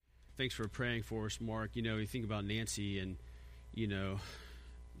thanks for praying for us, Mark. You know, you think about Nancy, and, you know,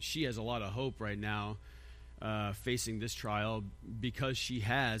 she has a lot of hope right now facing this trial because she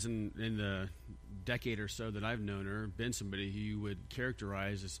has, in the decade or so that I've known her, been somebody who you would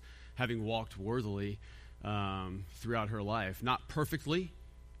characterize as having walked worthily throughout her life. Not perfectly,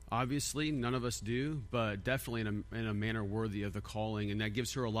 obviously, none of us do, but definitely in a manner worthy of the calling, and that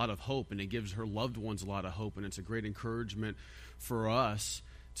gives her a lot of hope, and it gives her loved ones a lot of hope, and it's a great encouragement for us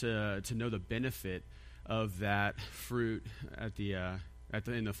to know the benefit of that fruit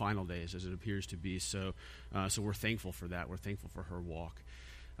in the final days, as it appears to be. So we're thankful for that. We're thankful for her walk.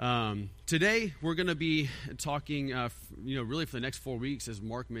 Today, we're going to be talking, really for the next 4 weeks, as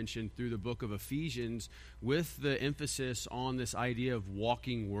Mark mentioned, through the book of Ephesians, with the emphasis on this idea of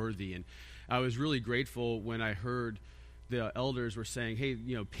walking worthy. And I was really grateful when I heard the elders were saying, hey,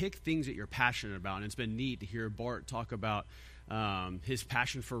 pick things that you're passionate about. And it's been neat to hear Bart talk about his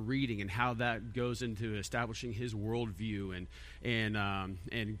passion for reading and how that goes into establishing his worldview,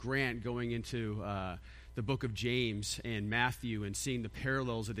 and Grant going into the book of James and Matthew and seeing the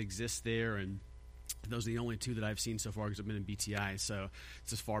parallels that exist there. And those are the only two that I've seen so far because I've been in BTI, so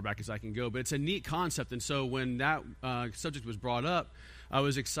it's as far back as I can go. But it's a neat concept, and so when that subject was brought up, I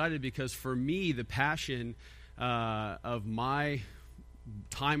was excited because for me, the passion of my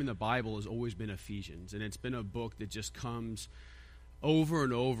time in the Bible has always been Ephesians, and it's been a book that just comes over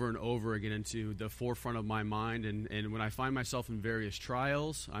and over and over again into the forefront of my mind. And when I find myself in various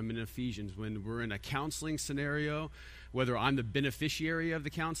trials, I'm in Ephesians. When we're in a counseling scenario, whether I'm the beneficiary of the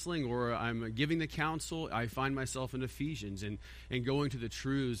counseling or I'm giving the counsel, I find myself in Ephesians and going to the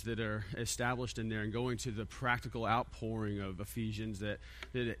truths that are established in there and going to the practical outpouring of Ephesians that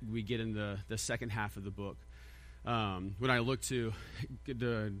we get in the second half of the book. When I look to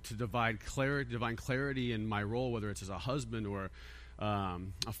divine clarity in my role, whether it's as a husband or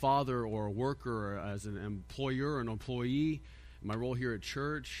a father or a worker, or as an employer or an employee, my role here at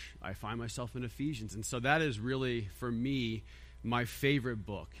church, I find myself in Ephesians. And so that is really, for me, my favorite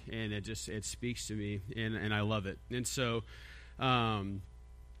book. And it speaks to me, and I love it. And so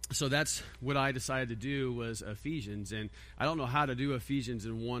that's what I decided to do, was Ephesians. And I don't know how to do Ephesians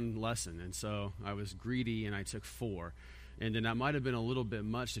in one lesson. And so I was greedy, and I took 4. And then that might have been a little bit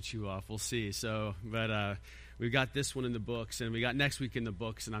much to chew off. We'll see. But we've got this one in the books, and we got next week in the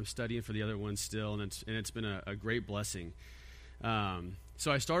books, and I'm studying for the other ones still, and it's been a great blessing.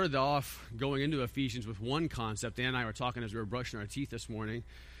 So I started off going into Ephesians with one concept. Dan and I were talking as we were brushing our teeth this morning.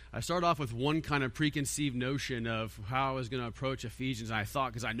 I started off with one kind of preconceived notion of how I was going to approach Ephesians, and I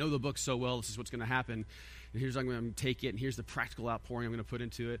thought, because I know the book so well, this is what's going to happen. And here's how I'm going to take it, and here's the practical outpouring I'm going to put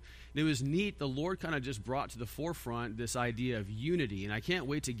into it. And it was neat. The Lord kind of just brought to the forefront this idea of unity, and I can't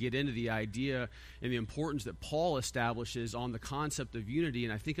wait to get into the idea and the importance that Paul establishes on the concept of unity.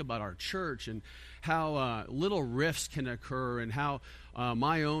 And I think about our church and how little rifts can occur, and how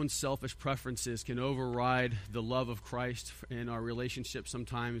my own selfish preferences can override the love of Christ in our relationship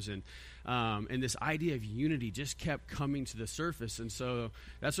sometimes. And this idea of unity just kept coming to the surface. And so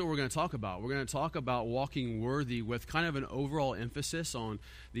that's what we're going to talk about. We're going to talk about walking worthy with kind of an overall emphasis on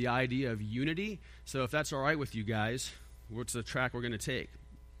the idea of unity. So if that's all right with you guys, what's the track we're going to take?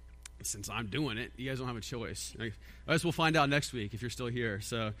 Since I'm doing it, you guys don't have a choice. I guess we'll find out next week if you're still here.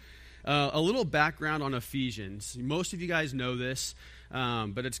 So a little background on Ephesians. Most of you guys know this,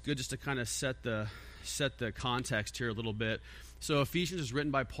 but it's good just to kind of set the context here a little bit. So Ephesians is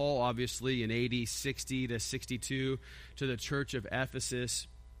written by Paul, obviously, in AD 60 to 62 to the church of Ephesus.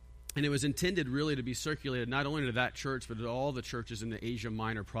 And it was intended really to be circulated not only to that church, but to all the churches in the Asia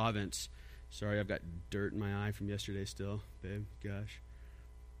Minor province. Sorry, I've got dirt in my eye from yesterday still, babe. Gosh.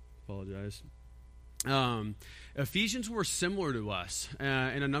 Apologize. Ephesians were similar to us in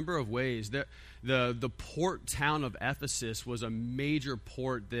a number of ways. The port town of Ephesus was a major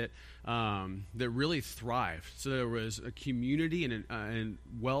port that really thrived. So there was a community and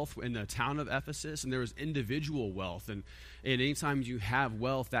wealth in the town of Ephesus, and there was individual wealth. And anytime you have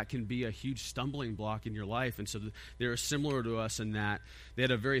wealth, that can be a huge stumbling block in your life. And so they're similar to us in that they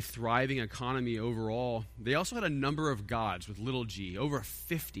had a very thriving economy overall. They also had a number of gods with little g, over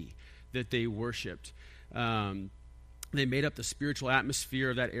 50 that they worshipped. They made up the spiritual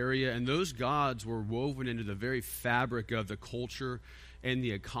atmosphere of that area, and those gods were woven into the very fabric of the culture and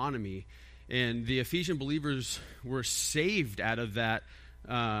the economy. And the Ephesian believers were saved out of that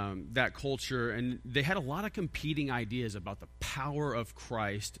culture, and they had a lot of competing ideas about the power of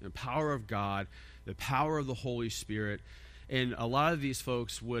Christ, the power of God, the power of the Holy Spirit. And a lot of these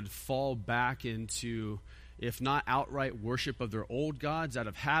folks would fall back into if not outright worship of their old gods out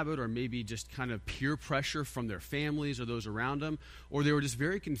of habit, or maybe just kind of peer pressure from their families or those around them, or they were just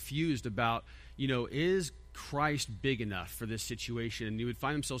very confused about, is Christ big enough for this situation? And you would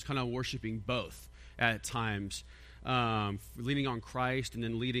find themselves kind of worshiping both at times, leaning on Christ and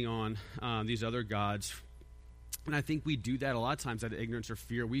then leaning on these other gods. And I think we do that a lot of times out of ignorance or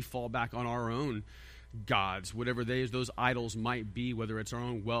fear. We fall back on our own gods, whatever those idols might be, whether it's our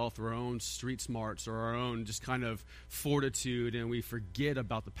own wealth or our own street smarts or our own just kind of fortitude, and we forget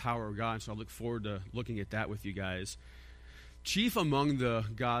about the power of God. So I look forward to looking at that with you guys. Chief among the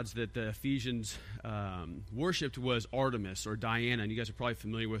gods that the Ephesians worshipped was Artemis, or Diana, and you guys are probably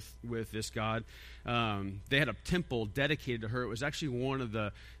familiar with this god. They had a temple dedicated to her. It was actually one of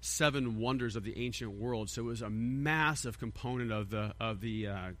the 7 wonders of the ancient world, so it was a massive component of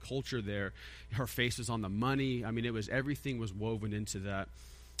the culture there. Her face was on the money. I mean, everything was woven into that,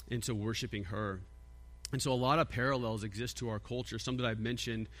 into worshiping her. And so a lot of parallels exist to our culture, some that I've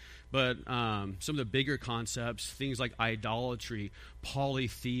mentioned, but some of the bigger concepts, things like idolatry,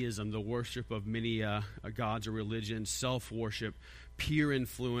 polytheism, the worship of many gods or religions, self-worship, peer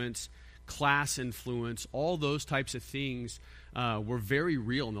influence, class influence, all those types of things were very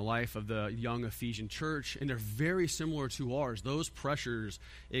real in the life of the young Ephesian church, and they're very similar to ours. Those pressures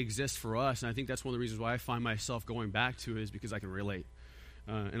exist for us, and I think that's one of the reasons why I find myself going back to it, is because I can relate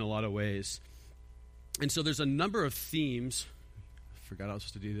in a lot of ways. And so there's a number of themes. I forgot I was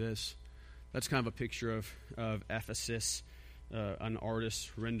supposed to do this. That's kind of a picture of Ephesus, an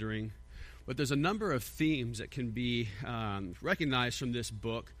artist rendering. But there's a number of themes that can be recognized from this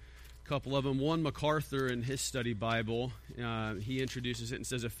book. A couple of them. One, MacArthur in his study Bible, he introduces it and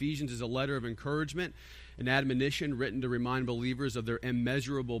says, Ephesians is a letter of encouragement and admonition written to remind believers of their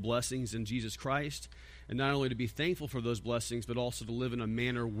immeasurable blessings in Jesus Christ, and not only to be thankful for those blessings, but also to live in a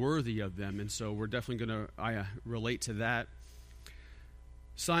manner worthy of them. And so we're definitely going to relate to that.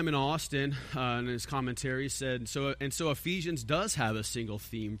 Simon Austin, in his commentary, said, so Ephesians does have a single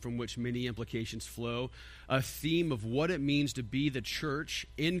theme from which many implications flow, a theme of what it means to be the church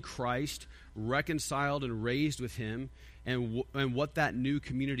in Christ, reconciled and raised with him, and what that new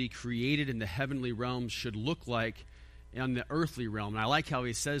community created in the heavenly realms should look like on the earthly realm. And I like how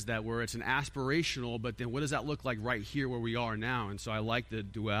he says that, where it's an aspirational, but then what does that look like right here where we are now? And so I like the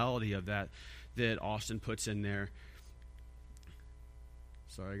duality of that Austin puts in there.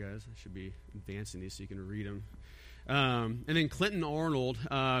 Sorry, guys. I should be advancing these so you can read them. And then Clinton Arnold,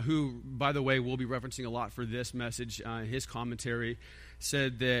 who, by the way, we'll be referencing a lot for this message, his commentary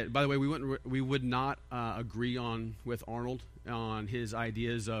said that, by the way, we would not agree with Arnold on his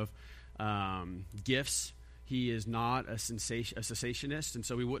ideas of gifts. He is not a cessationist, and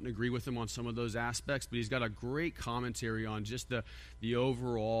so we wouldn't agree with him on some of those aspects, but he's got a great commentary on just the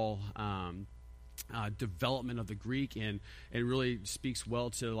overall development of the Greek, and really speaks well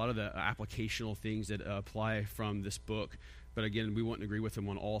to a lot of the applicational things that apply from this book. But again, we wouldn't agree with him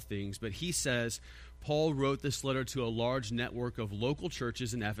on all things. But he says, Paul wrote this letter to a large network of local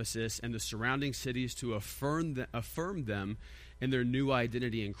churches in Ephesus and the surrounding cities to affirm them in their new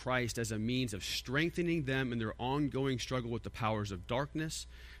identity in Christ as a means of strengthening them in their ongoing struggle with the powers of darkness,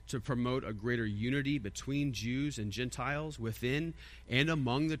 to promote a greater unity between Jews and Gentiles within and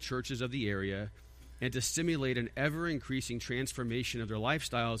among the churches of the area, and to stimulate an ever-increasing transformation of their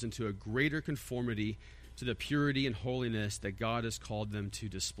lifestyles into a greater conformity to the purity and holiness that God has called them to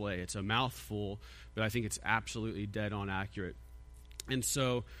display. It's a mouthful, but I think it's absolutely dead-on accurate. And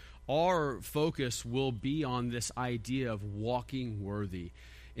so our focus will be on this idea of walking worthy.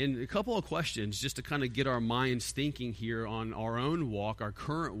 And a couple of questions just to kind of get our minds thinking here on our own walk, our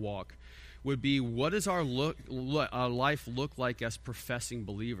current walk, would be, what does our life look like as professing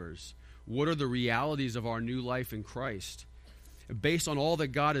believers? What are the realities of our new life in Christ? Based on all that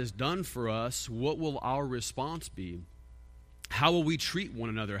God has done for us, what will our response be? How will we treat one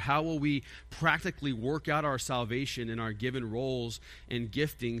another? How will we practically work out our salvation in our given roles and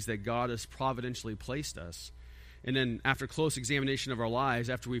giftings that God has providentially placed us? And then after close examination of our lives,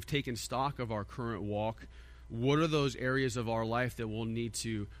 after we've taken stock of our current walk, what are those areas of our life that we'll need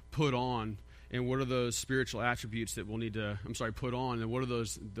to put on? And what are those spiritual attributes that we'll need to, put on? And what are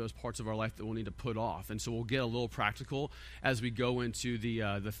those parts of our life that we'll need to put off? And so we'll get a little practical as we go into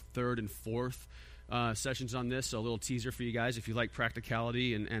the third and fourth sessions on this. So a little teaser for you guys. If you like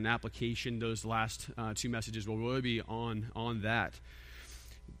practicality and application, those last 2 messages will really be on that.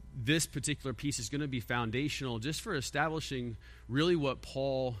 This particular piece is going to be foundational just for establishing really what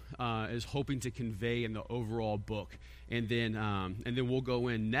Paul is hoping to convey in the overall book. And then we'll go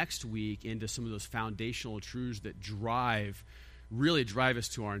in next week into some of those foundational truths that drive really drive us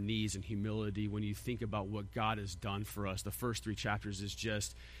to our knees in humility when you think about what God has done for us. The first 3 chapters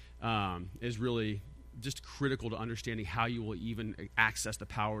is really just critical to understanding how you will even access the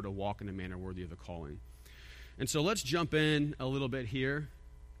power to walk in a manner worthy of the calling. And so let's jump in a little bit here.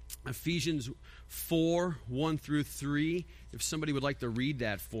 Ephesians 4, 1 through 3. If somebody would like to read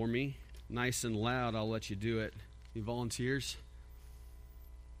that for me, nice and loud, I'll let you do it. Any volunteers?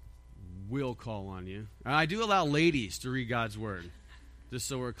 We'll call on you. I do allow ladies to read God's word, just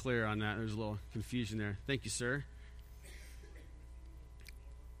so we're clear on that. There's a little confusion there. Thank you, sir.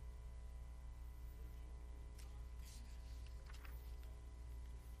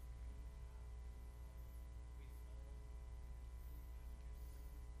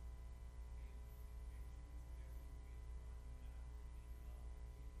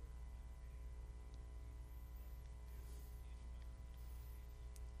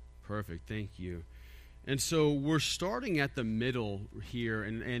 Perfect. Thank you. And so we're starting at the middle here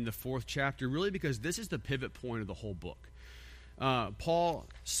in the 4th chapter, really because this is the pivot point of the whole book. Paul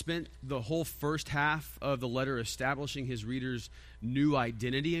spent the whole first half of the letter establishing his readers' new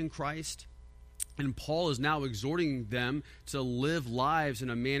identity in Christ. And Paul is now exhorting them to live lives in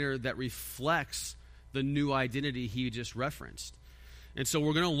a manner that reflects the new identity he just referenced. And so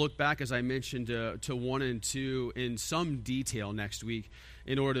we're going to look back, as I mentioned, to 1 and 2 in some detail next week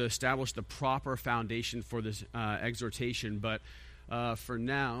in order to establish the proper foundation for this exhortation. But for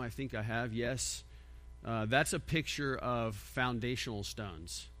now, I think I have, yes. That's a picture of foundational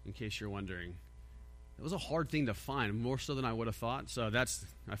stones, in case you're wondering. It was a hard thing to find, more so than I would have thought. So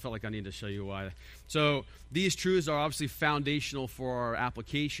I felt like I need to show you why. So these truths are obviously foundational for our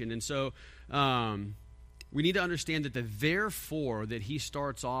application. And so we need to understand that the therefore that he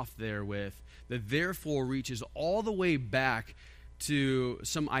starts off there with, the therefore reaches all the way back to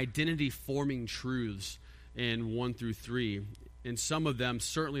some identity-forming truths in 1 through 3. And some of them,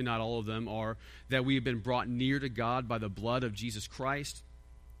 certainly not all of them, are that we have been brought near to God by the blood of Jesus Christ,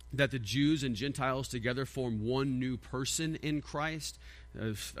 that the Jews and Gentiles together form one new person in Christ,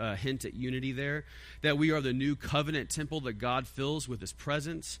 a hint at unity there, that we are the new covenant temple that God fills with his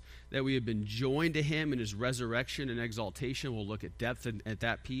presence, that we have been joined to him in his resurrection and exaltation. We'll look at depth at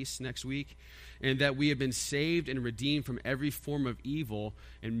that piece next week. And that we have been saved and redeemed from every form of evil,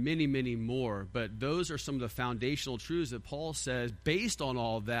 and many, many more. But those are some of the foundational truths that Paul says, based on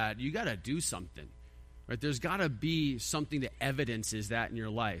all that, you got to do something. Right? There's got to be something that evidences that in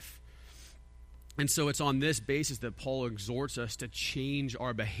your life. And so it's on this basis that Paul exhorts us to change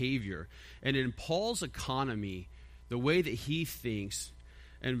our behavior. And in Paul's economy, the way that he thinks,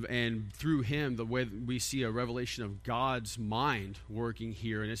 and through him, the way we see a revelation of God's mind working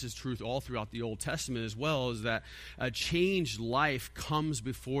here, and this is truth all throughout the Old Testament as well, is that a changed life comes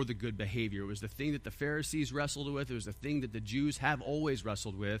before the good behavior. It was the thing that the Pharisees wrestled with. It was the thing that the Jews have always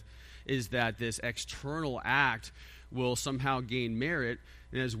wrestled with, is that this external act will somehow gain merit.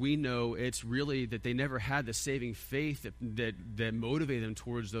 And as we know, it's really that they never had the saving faith that motivated them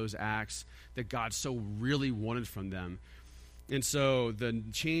towards those acts that God so really wanted from them. And so the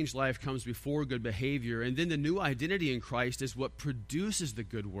changed life comes before good behavior. And then the new identity in Christ is what produces the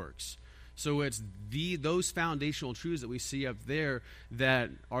good works. So it's those foundational truths that we see up there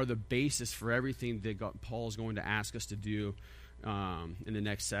that are the basis for everything that Paul is going to ask us to do in the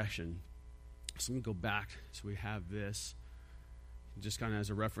next section. So let me go back so we have this just kind of as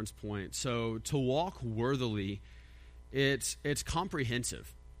a reference point. So to walk worthily, it's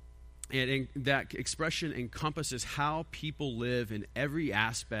comprehensive. And that expression encompasses how people live in every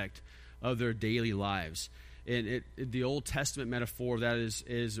aspect of their daily lives. And the Old Testament metaphor of that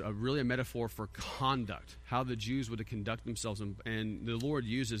is really a metaphor for conduct, how the Jews would conduct themselves. And the Lord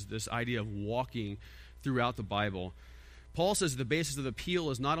uses this idea of walking throughout the Bible. Paul says the basis of the appeal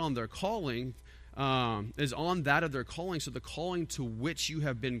is not on their calling, is on that of their calling, so the calling to which you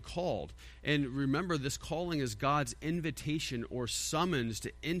have been called. And remember, this calling is God's invitation or summons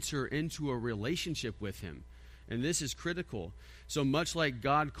to enter into a relationship with him. And this is critical. So much like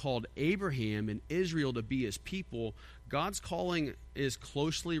God called Abraham and Israel to be his people, God's calling is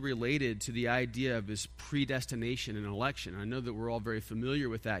closely related to the idea of his predestination and election. I know that we're all very familiar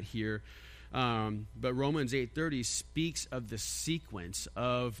with that here. But Romans 8:30 speaks of the sequence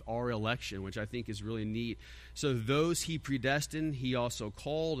of our election, which I think is really neat. So those he predestined, he also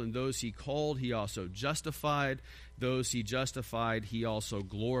called, and those he called, he also justified. Those he justified, he also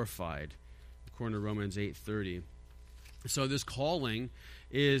glorified, according to Romans 8:30. So this calling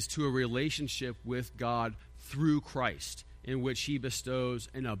is to a relationship with God through Christ, in which he bestows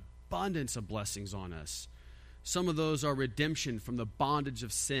an abundance of blessings on us. Some of those are redemption from the bondage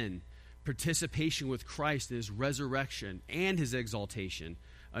of sin, participation with Christ in his resurrection and his exaltation,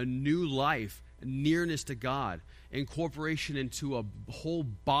 a new life, nearness to God, incorporation into a whole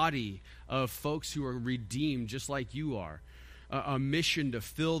body of folks who are redeemed just like you are, a mission to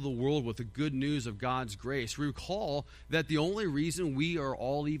fill the world with the good news of God's grace. Recall that the only reason we are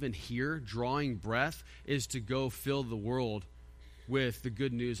all even here drawing breath is to go fill the world with the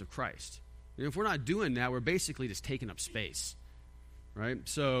good news of Christ. And if we're not doing that, we're basically just taking up space, right?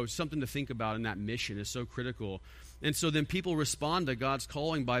 So something to think about in that mission is so critical. And so then people respond to God's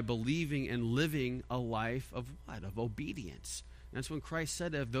calling by believing and living a life of what? Of obedience. And that's when Christ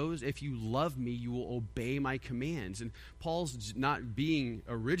said, if you love me, you will obey my commands. And Paul's not being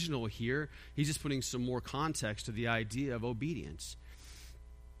original here. He's just putting some more context to the idea of obedience.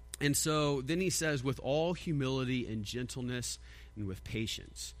 And so then he says, with all humility and gentleness and with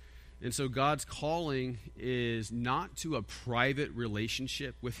patience. And so God's calling is not to a private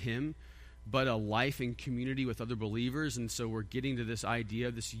relationship with him, but a life in community with other believers. And so we're getting to this idea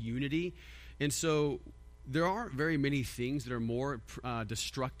of this unity. And so there aren't very many things that are more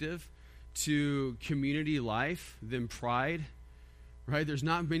destructive to community life than pride, right? There's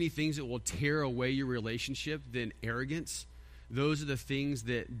not many things that will tear away your relationship than arrogance. Those are the things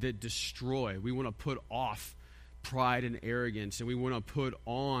that destroy. We want to put off pride and arrogance, and we want to put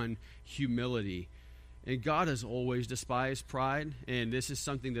on humility. And God has always despised pride, and this is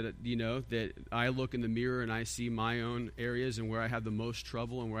something that, that I look in the mirror and I see my own areas and where I have the most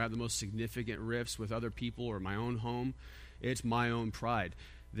trouble and where I have the most significant rifts with other people or my own home. It's my own pride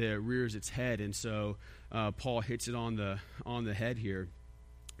that rears its head, and so Paul hits it on the head here.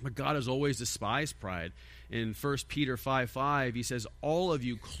 But God has always despised pride. In 1 Peter 5:5, he says, all of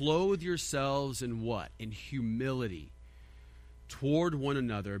you clothe yourselves in what? In humility toward one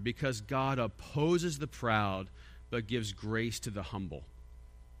another, because God opposes the proud, but gives grace to the humble.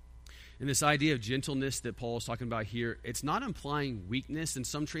 And this idea of gentleness that Paul is talking about here, it's not implying weakness. In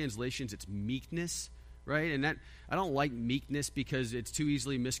some translations, it's meekness, right? And that I don't like meekness because it's too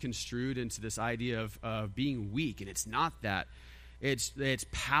easily misconstrued into this idea of being weak, and it's not that. It's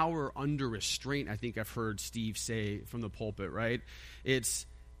power under restraint, I think I've heard Steve say from the pulpit, right? It's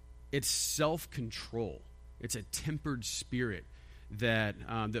self-control. It's a tempered spirit that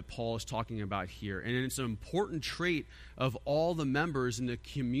Paul is talking about here. And it's an important trait of all the members in the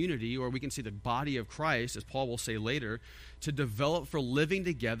community, or we can say the body of Christ, as Paul will say later, to develop for living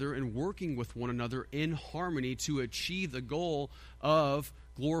together and working with one another in harmony to achieve the goal of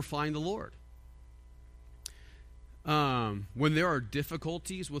glorifying the Lord. When there are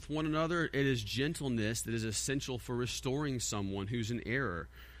difficulties with one another, it is gentleness that is essential for restoring someone who's in error.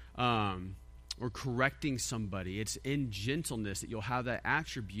 Or correcting somebody. It's in gentleness that you'll have that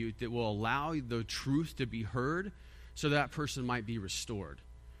attribute that will allow the truth to be heard so that person might be restored.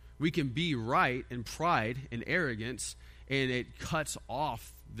 We can be right in pride and arrogance, and it cuts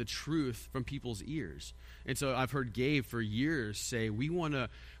off the truth from people's ears. And so I've heard Gabe for years say, we want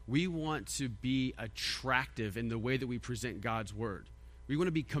to be attractive in the way that we present God's word. We want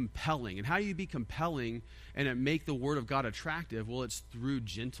to be compelling. And how do you be compelling and make the word of God attractive? Well, it's through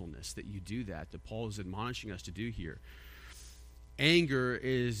gentleness that you do that Paul is admonishing us to do here. Anger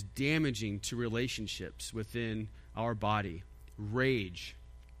is damaging to relationships within our body. Rage,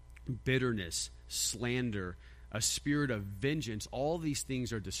 bitterness, slander, a spirit of vengeance, all these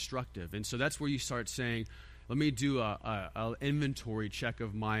things are destructive. And so that's where you start saying, let me do a inventory check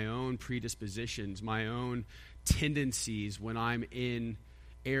of my own predispositions, my own tendencies when I'm in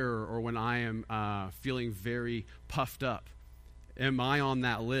error or when I am feeling very puffed up. Am I on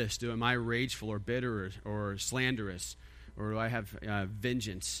that list? Am I rageful or bitter or slanderous? Or do I have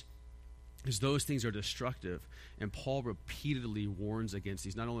vengeance? Because those things are destructive. And Paul repeatedly warns against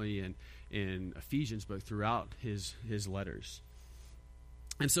these, not only in Ephesians, but throughout his letters.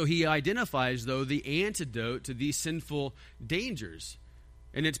 And so he identifies, though, the antidote to these sinful dangers.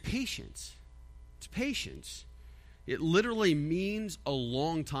 And it's patience. It's patience. It literally means a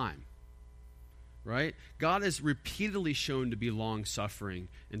long time, right? God is repeatedly shown to be long-suffering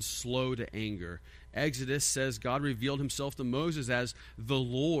and slow to anger. Exodus says God revealed himself to Moses as the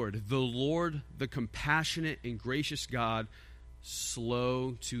Lord, the compassionate and gracious God,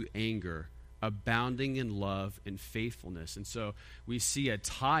 slow to anger, abounding in love and faithfulness. And so we see a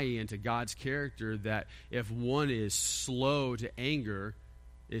tie into God's character that if one is slow to anger,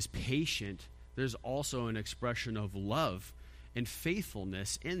 is patient, there's also an expression of love and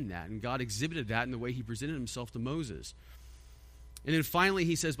faithfulness in that. And God exhibited that in the way he presented himself to Moses. And then finally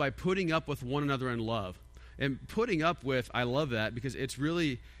he says, by putting up with one another in love. And putting up with, I love that because it's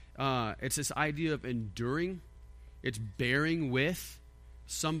really, it's this idea of enduring. It's bearing with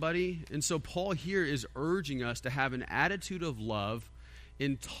somebody. And so Paul here is urging us to have an attitude of love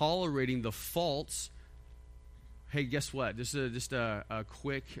in tolerating the faults. Hey, guess what? Just a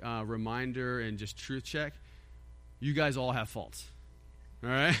quick reminder and just truth check. You guys all have faults. All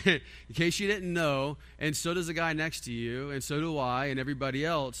right? In case you didn't know, and so does the guy next to you, and so do I, and everybody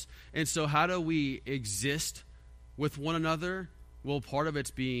else. And so how do we exist with one another? Well, part of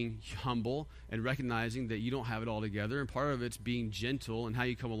it's being humble and recognizing that you don't have it all together, and part of it's being gentle and how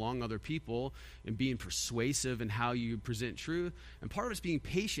you come along other people and being persuasive in how you present truth, and part of it's being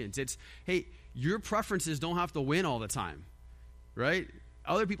patient. It's, hey, your preferences don't have to win all the time, right?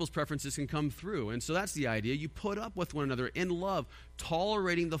 Other people's preferences can come through, and so that's the idea. You put up with one another in love,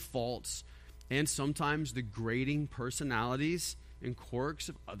 tolerating the faults and sometimes the grating personalities and quirks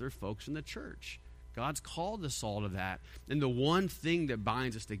of other folks in the church. God's called us all to that. And the one thing that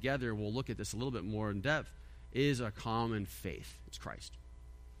binds us together, we'll look at this a little bit more in depth, is a common faith. It's Christ.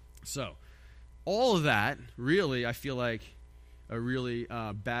 So, all of that, really, I feel like a really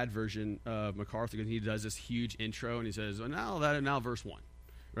bad version of MacArthur, because he does this huge intro, and he says, well, now verse 1.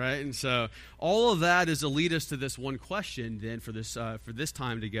 Right? And so, all of that is to lead us to this one question, then, for this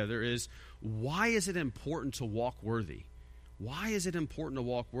time together, is why is it important to walk worthy? Why is it important to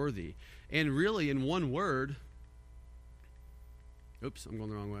walk worthy? And really, in one word, oops, I'm going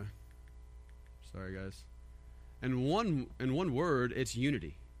the wrong way. Sorry, guys. In one word, it's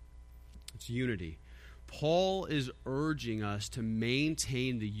unity. It's unity. Paul is urging us to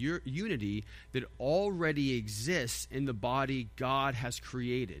maintain the unity that already exists in the body God has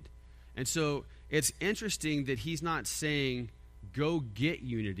created. And so it's interesting that he's not saying, go get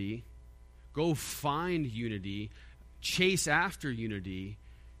unity, go find unity, chase after unity.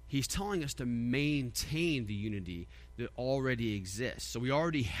 He's telling us to maintain the unity that already exists. So we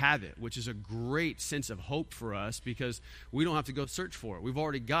already have it, which is a great sense of hope for us because we don't have to go search for it. We've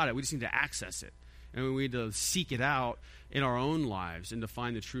already got it. We just need to access it. And we need to seek it out in our own lives and to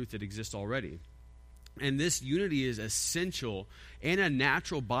find the truth that exists already. And this unity is essential and a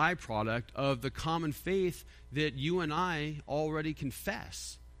natural byproduct of the common faith that you and I already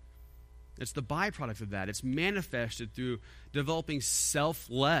confess. It's the byproduct of that. It's manifested through developing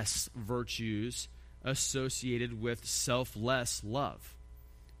selfless virtues associated with selfless love.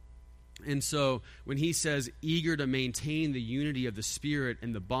 And so when he says eager to maintain the unity of the Spirit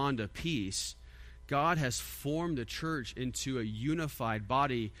and the bond of peace, God has formed the church into a unified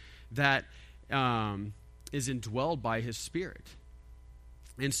body that is indwelled by his Spirit.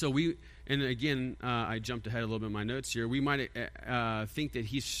 And so I jumped ahead a little bit in my notes here. We might think that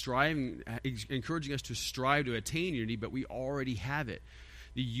he's encouraging us to strive to attain unity, but we already have it.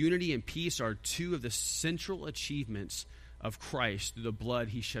 The unity and peace are two of the central achievements of Christ through the blood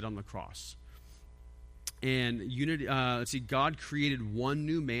he shed on the cross. And unity. God created one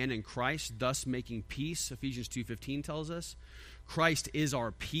new man in Christ, thus making peace. Ephesians 2:15 tells us. Christ is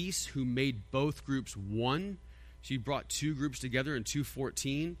our peace, who made both groups one. So he brought two groups together in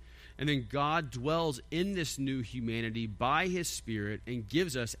 2:14. And then God dwells in this new humanity by his Spirit and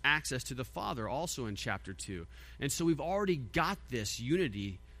gives us access to the Father also in chapter 2. And so we've already got this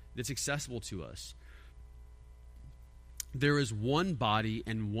unity that's accessible to us. There is one body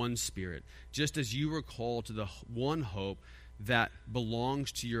and one Spirit, just as you were called to the one hope that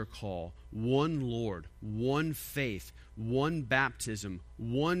belongs to your call, one Lord, one faith, one baptism,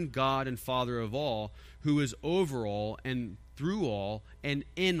 one God and Father of all, who is over all and through all and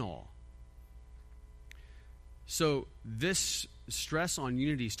in all. So this stress on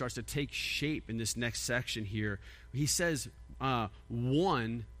unity starts to take shape in this next section here. He says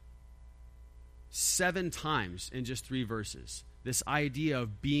one 7 times in just 3 verses. This idea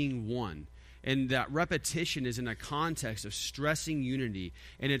of being one. And that repetition is in a context of stressing unity.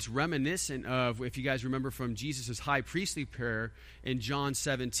 And it's reminiscent of, if you guys remember from Jesus' high priestly prayer in John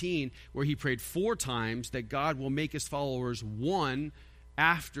 17, where he prayed 4 times that God will make his followers one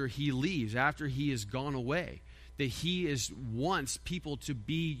after he leaves, after he has gone away. That he wants people to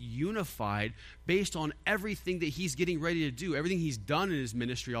be unified based on everything that he's getting ready to do, everything he's done in his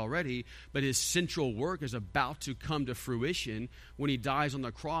ministry already, but his central work is about to come to fruition when he dies on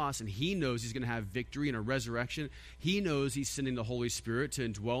the cross, and he knows he's going to have victory and a resurrection. He knows he's sending the Holy Spirit to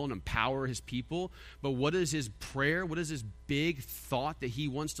indwell and empower his people. But what is his prayer? What is his big thought that he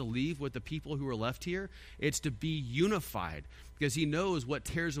wants to leave with the people who are left here? It's to be unified, because he knows what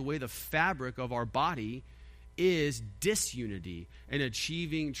tears away the fabric of our body is disunity and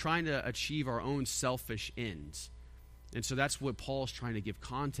trying to achieve our own selfish ends. And so that's what Paul's trying to give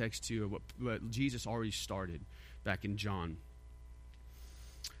context to, what Jesus already started back in John.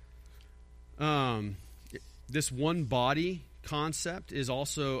 This one body concept is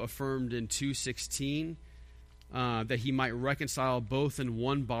also affirmed in 2:16, that he might reconcile both in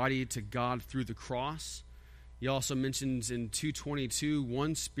one body to God through the cross. He also mentions in 2:22,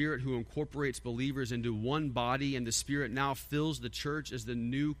 one Spirit who incorporates believers into one body, and the Spirit now fills the church as the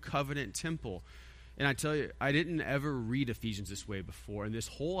new covenant temple. And I tell you, I didn't ever read Ephesians this way before, and this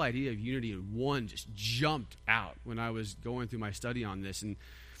whole idea of unity in one just jumped out when I was going through my study on this. And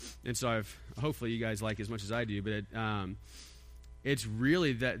so hopefully you guys like it as much as I do, but it's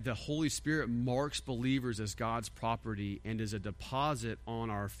really that the Holy Spirit marks believers as God's property and is a deposit on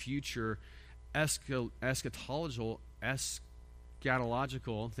our future eschatological,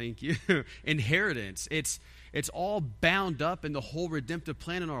 thank you, inheritance. It's all bound up in the whole redemptive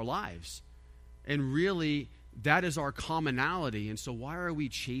plan in our lives. And really, that is our commonality. And so why are we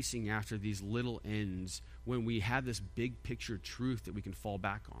chasing after these little ends when we have this big picture truth that we can fall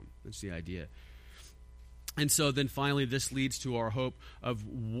back on? That's the idea. And so then finally, this leads to our hope of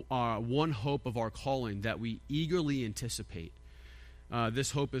one hope of our calling that we eagerly anticipate. This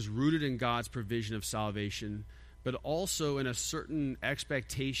hope is rooted in God's provision of salvation, but also in a certain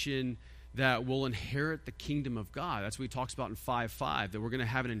expectation that we'll inherit the kingdom of God. That's what he talks about in 5:5, that we're going to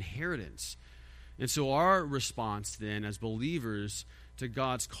have an inheritance. And so our response then as believers to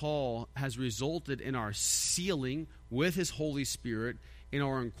God's call has resulted in our sealing with his Holy Spirit in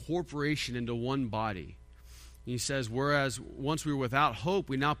our incorporation into one body. He says, whereas once we were without hope,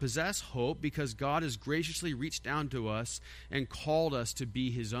 we now possess hope because God has graciously reached down to us and called us to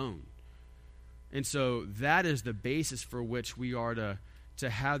be his own. And so that is the basis for which we are to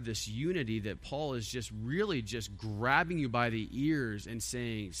have this unity, that Paul is just really just grabbing you by the ears and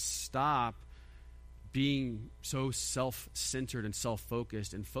saying, stop being so self-centered and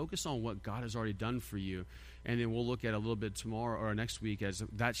self-focused and focus on what God has already done for you. And then we'll look at a little bit tomorrow or next week as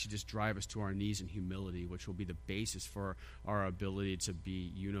that should just drive us to our knees in humility, which will be the basis for our ability to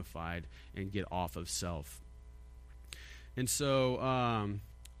be unified and get off of self. And so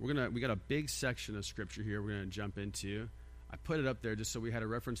we got a big section of scripture here we're going to jump into. I put it up there just so we had a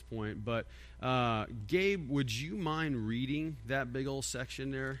reference point. But Gabe, would you mind reading that big old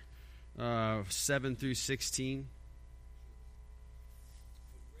section there, 7 through 16?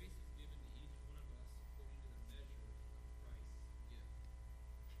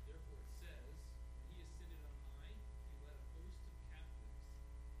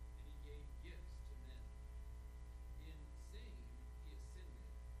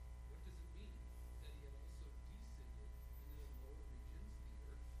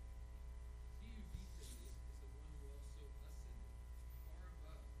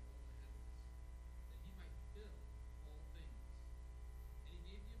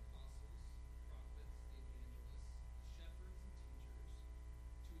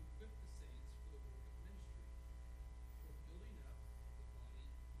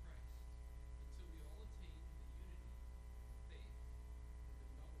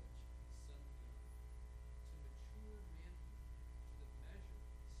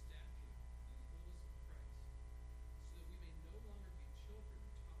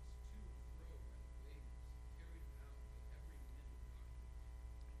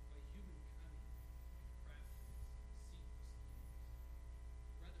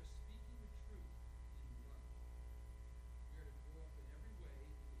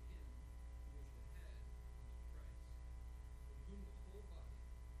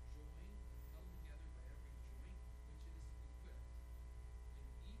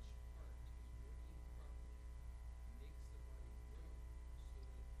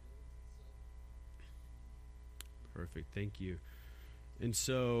 Perfect. Thank you. And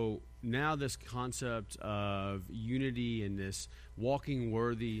so now this concept of unity and this walking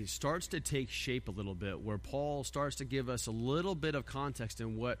worthy starts to take shape a little bit, where Paul starts to give us a little bit of context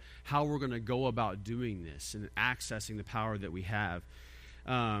in how we're going to go about doing this and accessing the power that we have.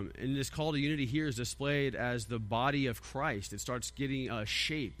 And this call to unity here is displayed as the body of Christ. It starts getting a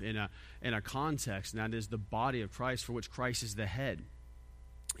shape in a context, and that is the body of Christ, for which Christ is the head.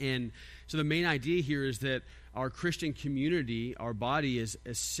 And so the main idea here is that our Christian community, our body, is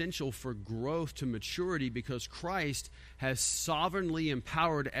essential for growth to maturity because Christ has sovereignly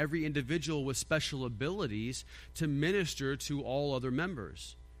empowered every individual with special abilities to minister to all other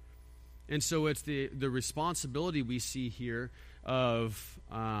members. And so it's the responsibility we see here of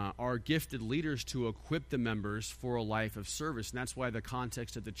our gifted leaders to equip the members for a life of service. And that's why the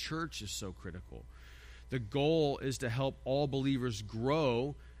context of the church is so critical. The goal is to help all believers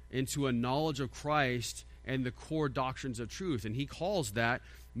grow into a knowledge of Christ and the core doctrines of truth. And he calls that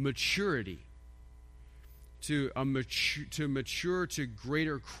maturity. To mature to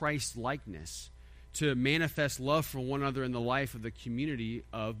greater Christ-likeness. to manifest love for one another in the life of the community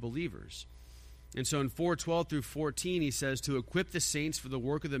of believers. And so in 4:12 through 14, he says, to equip the saints for the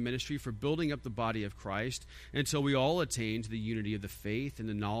work of the ministry, for building up the body of Christ, until we all attain to the unity of the faith and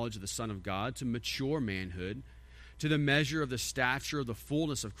the knowledge of the Son of God, to mature manhood, to the measure of the stature of the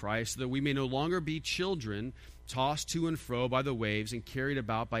fullness of Christ, so that we may no longer be children, tossed to and fro by the waves and carried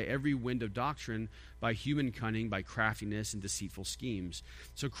about by every wind of doctrine, by human cunning, by craftiness and deceitful schemes.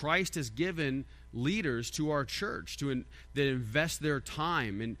 So Christ has given leaders to our church that invest their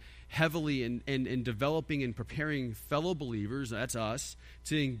time and heavily in developing and preparing fellow believers, that's us,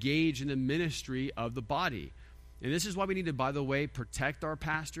 to engage in the ministry of the body. And this is why we need to, by the way, protect our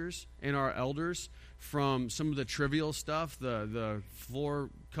pastors and our elders from some of the trivial stuff, the floor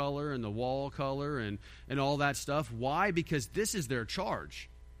color and the wall color and all that stuff. Why? Because this is their charge.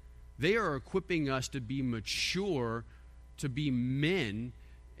 They are equipping us to be mature, to be men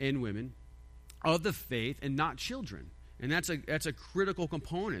and women of the faith and not children. And that's a critical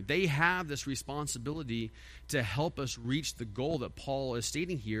component. They have this responsibility to help us reach the goal that Paul is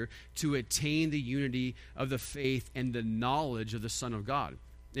stating here, to attain the unity of the faith and the knowledge of the Son of God.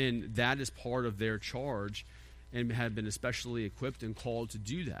 And that is part of their charge, and have been especially equipped and called to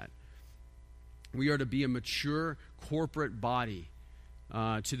do that. We are to be a mature corporate body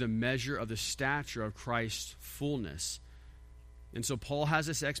to the measure of the stature of Christ's fullness. And so Paul has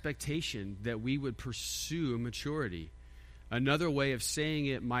this expectation that we would pursue maturity. Another way of saying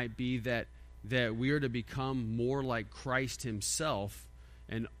it might be that we are to become more like Christ himself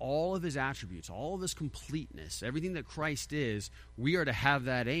and all of his attributes, all of his completeness, everything that Christ is, we are to have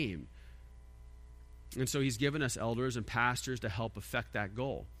that aim. And so he's given us elders and pastors to help affect that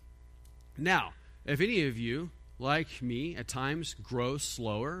goal. Now, if any of you, like me, at times grow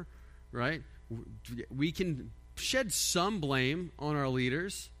slower, right, we can shed some blame on our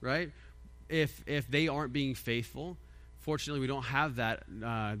leaders, right, if they aren't being faithful. Fortunately, we don't have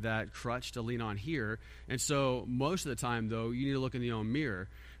that crutch to lean on here. And so most of the time, though, you need to look in your own mirror,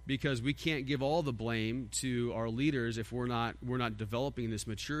 because we can't give all the blame to our leaders if we're not developing this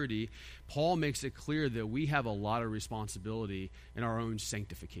maturity. Paul makes it clear that we have a lot of responsibility in our own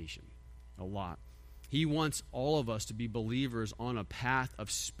sanctification, a lot. He wants all of us to be believers on a path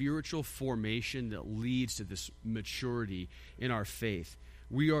of spiritual formation that leads to this maturity in our faith.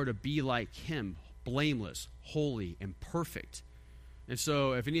 We are to be like him, blameless, holy, and perfect. And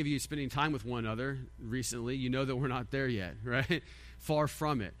so if any of you are spending time with one another recently, you know that we're not there yet, right? Far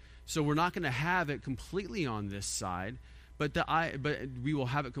from it. So we're not going to have it completely on this side, but we will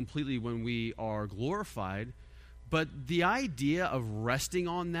have it completely when we are glorified. But the idea of resting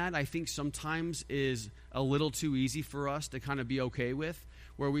on that, I think sometimes is a little too easy for us to kind of be okay with,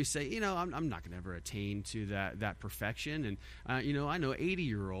 where we say, I'm not going to ever attain to that perfection. And, I know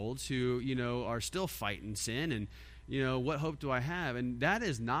 80-year-olds who, are still fighting sin, and, what hope do I have? And that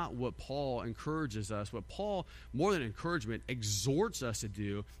is not what Paul encourages us. What Paul, more than encouragement, exhorts us to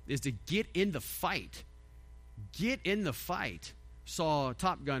do is to get in the fight. Get in the fight. Saw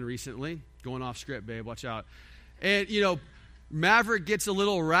Top Gun recently. Going off script, babe. Watch out. And, Maverick gets a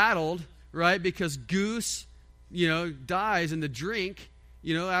little rattled, right, because Goose, dies in the drink,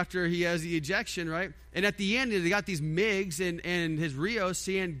 after he has the ejection, right? And at the end, they got these MiGs and his Rios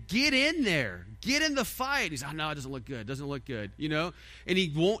saying, get in there. Get in the fight. He's like, no, it doesn't look good. It doesn't look good, And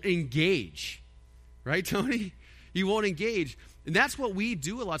he won't engage. Right, Tony? He won't engage. And that's what we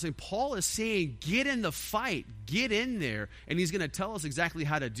do a lot of times. Paul is saying, get in the fight. Get in there. And he's going to tell us exactly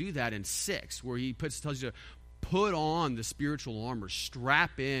how to do that in 6, where he tells you to put on the spiritual armor,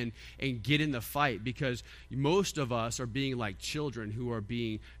 strap in, and get in the fight, because most of us are being like children who are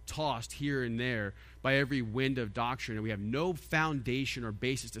being tossed here and there by every wind of doctrine, and we have no foundation or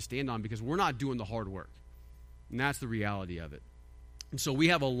basis to stand on because we're not doing the hard work. And that's the reality of it. And so we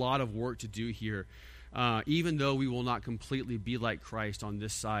have a lot of work to do here. Even though we will not completely be like Christ on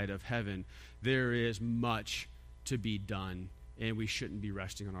this side of heaven, there is much to be done, and we shouldn't be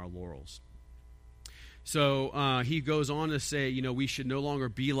resting on our laurels. So he goes on to say, we should no longer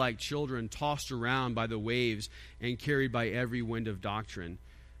be like children, tossed around by the waves and carried by every wind of doctrine.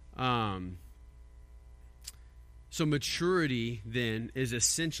 So maturity, then, is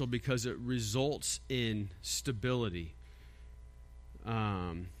essential because it results in stability.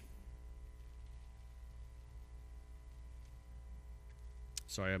 Sorry,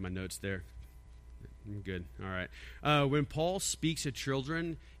 I have my notes there. I'm good. All right. When Paul speaks to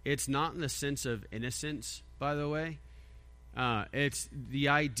children, it's not in the sense of innocence, by the way. It's the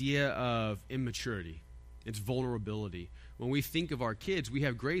idea of immaturity. It's vulnerability. When we think of our kids, we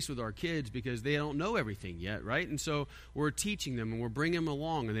have grace with our kids because they don't know everything yet, right? And so we're teaching them and we're bringing them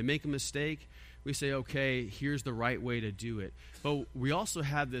along, and they make a mistake. we say, okay, here's the right way to do it. But we also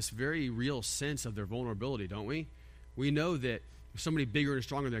have this very real sense of their vulnerability, don't we? We know that somebody bigger and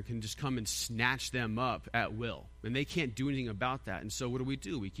stronger there can just come and snatch them up at will. And they can't do anything about that. And so what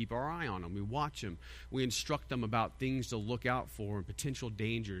do? We keep our eye on them. We watch them. We instruct them about things to look out for and potential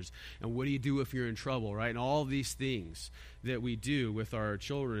dangers. And what do you do if you're in trouble, right? And all these things that we do with our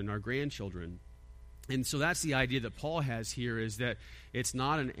children and our grandchildren. And so that's the idea that Paul has here, is that it's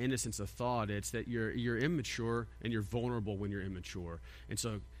not an innocence of thought. It's that you're immature and you're vulnerable when you're immature. And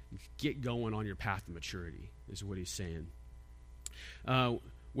so get going on your path to maturity is what he's saying.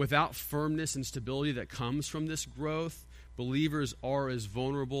 Without firmness and stability that comes from this growth, believers are as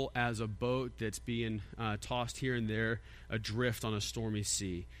vulnerable as a boat that's being tossed here and there adrift on a stormy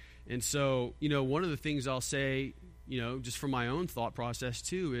sea. And so, one of the things I'll say, just from my own thought process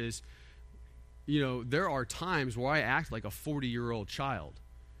too, is, there are times where I act like a 40-year-old child.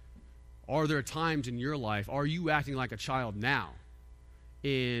 Are there times in your life, are you acting like a child now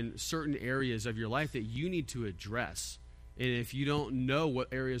in certain areas of your life that you need to address? And if you don't know what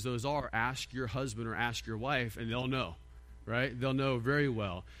areas those are, ask your husband or ask your wife, and they'll know, right? They'll know very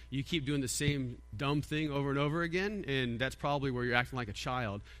well. You keep doing the same dumb thing over and over again, and that's probably where you're acting like a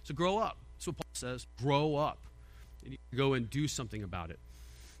child. So grow up. That's what Paul says. Grow up. And you go and do something about it.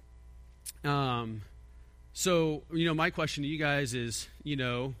 So, my question to you guys is,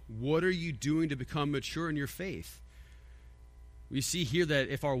 what are you doing to become mature in your faith? We see here that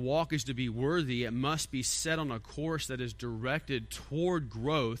if our walk is to be worthy, it must be set on a course that is directed toward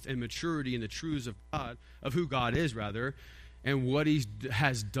growth and maturity in the truths of God, of who God is, rather, and what he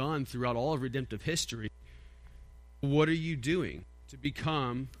has done throughout all of redemptive history. What are you doing to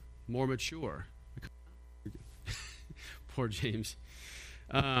become more mature? Poor James.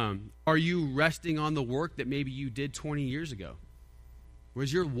 Are you resting on the work that maybe you did 20 years ago?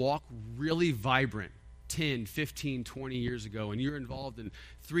 Was your walk really vibrant 10, 15, 20 years ago, and you're involved in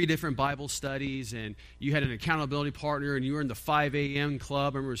 3 different Bible studies, and you had an accountability partner, and you were in the 5 a.m.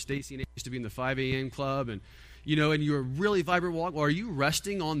 club? I remember Stacy and I used to be in the 5 a.m. club, and and you were a really vibrant walk. Well, are you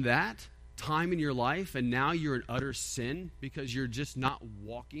resting on that time in your life, and now you're in utter sin because you're just not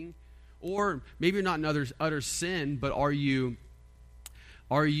walking? Or maybe you're not in utter sin, but are you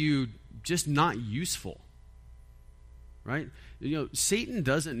just not useful? Right? Satan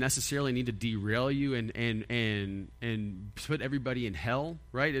doesn't necessarily need to derail you and put everybody in hell,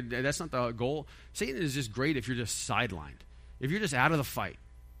 right? That's not the goal. Satan is just great if you're just sidelined, if you're just out of the fight,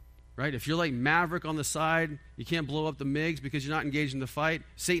 right? If you're like Maverick on the side, you can't blow up the MiGs because you're not engaged in the fight.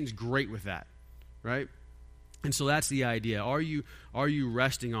 Satan's great with that, right? And so that's the idea. Are you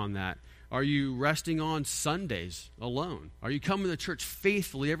resting on that? Are you resting on Sundays alone? Are you coming to church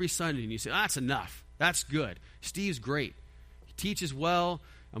faithfully every Sunday and you say, that's enough. That's good. Steve's great. He teaches well.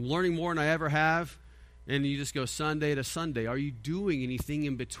 I'm learning more than I ever have. And you just go Sunday to Sunday. Are you doing anything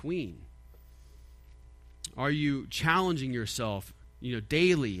in between? Are you challenging yourself,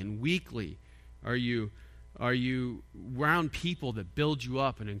 daily and weekly? Are you around people that build you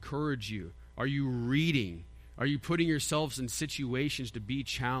up and encourage you? Are you reading? Are you putting yourselves in situations to be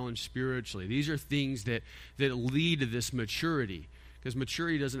challenged spiritually? These are things that lead to this maturity, because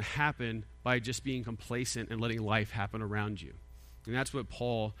maturity doesn't happen by just being complacent and letting life happen around you. And that's what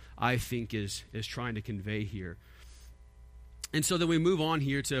Paul, I think, is trying to convey here. And so then we move on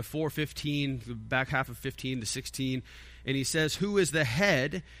here to 4:15, the back half of 15 to 16, and he says, who is the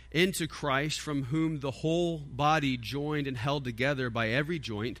head into Christ, from whom the whole body joined and held together by every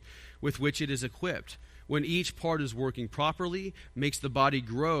joint with which it is equipped, when each part is working properly, makes the body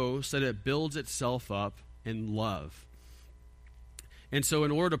grow so that it builds itself up in love. And so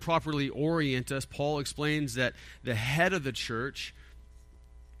in order to properly orient us, Paul explains that the head of the church,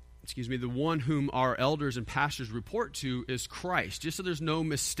 the one whom our elders and pastors report to, is Christ. Just so there's no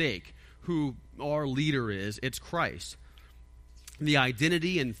mistake who our leader is, it's Christ. The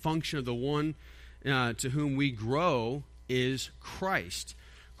identity and function of the one to whom we grow is Christ.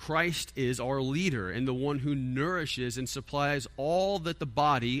 Christ is our leader and the one who nourishes and supplies all that the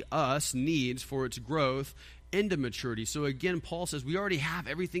body, us, needs for its growth into maturity. So again, Paul says we already have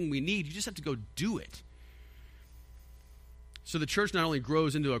everything we need. You just have to go do it. So the church not only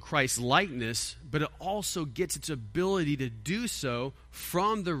grows into a Christ likeness, but it also gets its ability to do so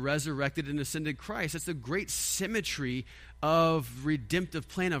from the resurrected and ascended Christ. That's the great symmetry of redemptive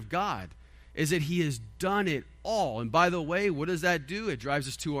plan of God, is that he has done it all. And by the way, what does that do? It drives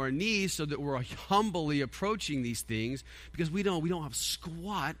us to our knees so that we're humbly approaching these things, because we don't have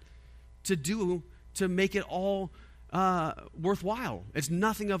squat to do to make it all worthwhile. It's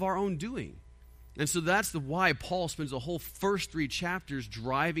nothing of our own doing. And so that's why Paul spends the whole first 3 chapters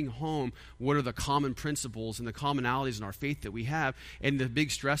driving home what are the common principles and the commonalities in our faith that we have. And the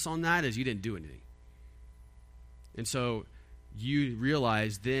big stress on that is you didn't do anything. And so you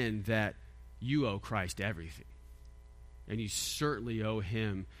realize then that you owe Christ everything. And you certainly owe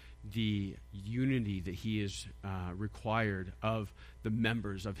him the unity that he is required of the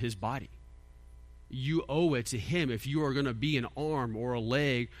members of his body. You owe it to him if you are going to be an arm or a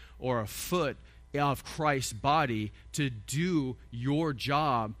leg or a foot of Christ's body to do your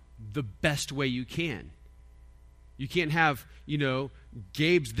job the best way you can. You can't have,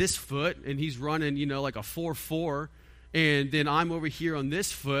 Gabe's this foot and he's running, like a 4.4, and then I'm over here on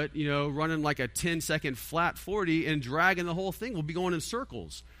this foot, running like a 10-second flat 40 and dragging the whole thing. We'll be going in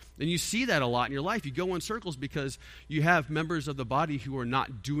circles. And you see that a lot in your life. You go in circles because you have members of the body who are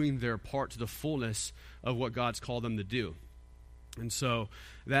not doing their part to the fullness of what God's called them to do. And so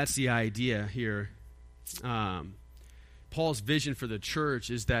that's the idea here. Paul's vision for the church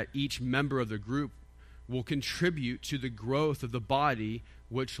is that each member of the group will contribute to the growth of the body,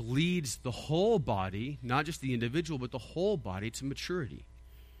 which leads the whole body, not just the individual, but the whole body to maturity.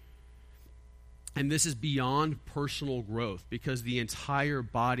 And this is beyond personal growth because the entire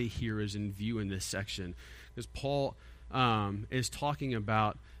body here is in view in this section. Because Paul is talking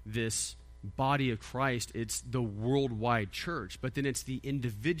about this body of Christ. It's the worldwide church, but then it's the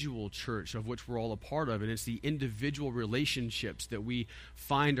individual church of which we're all a part of, and it's the individual relationships that we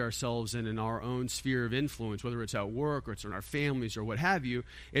find ourselves in our own sphere of influence, whether it's at work or it's in our families or what have you.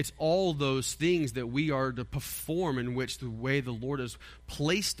 It's all those things that we are to perform in which the way the Lord has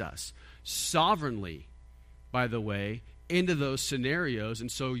placed us sovereignly, by the way, into those scenarios.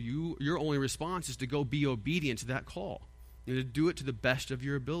 And so your only response is to go be obedient to that call and to do it to the best of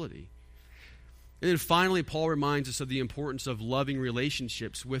your ability. And then finally, Paul reminds us of the importance of loving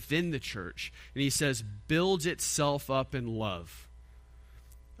relationships within the church. And he says, builds itself up in love.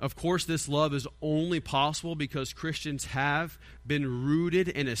 Of course, this love is only possible because Christians have been rooted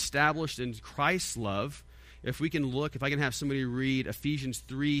and established in Christ's love. If I can have somebody read Ephesians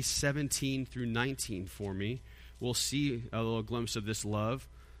 3:17 through 19 for me, we'll see a little glimpse of this love.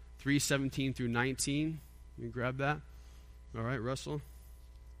 3:17 through 19. You grab that? All right, Russell.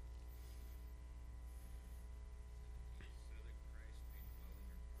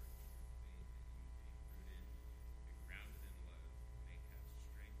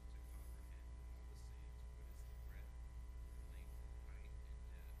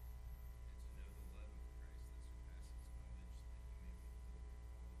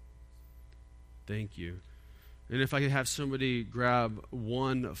 Thank you. And if I could have somebody grab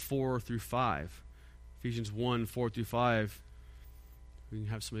 1:4 through 5. Ephesians 1:4 through 5. We can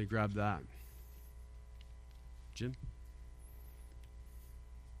have somebody grab that. Jim?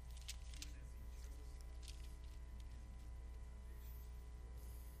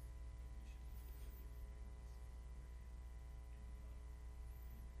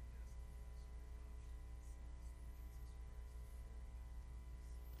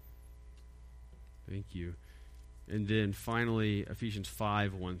 Thank you. And then finally, Ephesians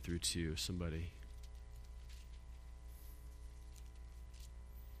 5:1 through 2. Somebody.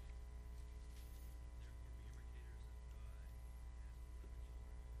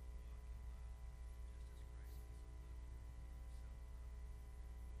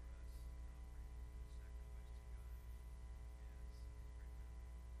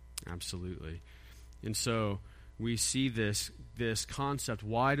 Absolutely. And so we see this concept.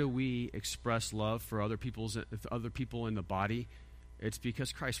 Why do we express love for other people in the body? It's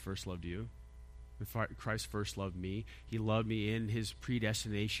because Christ first loved you. Christ first loved me. He loved me in his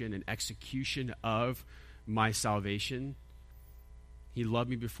predestination and execution of my salvation. He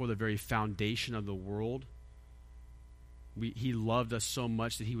loved me before the very foundation of the world. He loved us so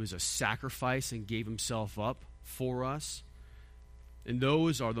much that he was a sacrifice and gave himself up for us. And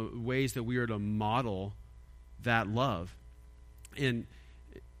those are the ways that we are to model that love. And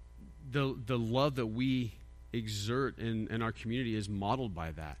the love that we exert in our community is modeled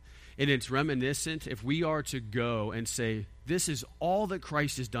by that. And it's reminiscent. If we are to go and say, this is all that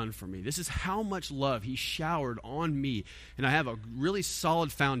Christ has done for me, this is how much love he showered on me, and I have a really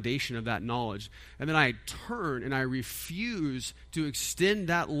solid foundation of that knowledge, and then I turn and I refuse to extend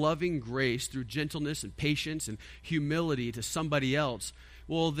that loving grace through gentleness and patience and humility to somebody else,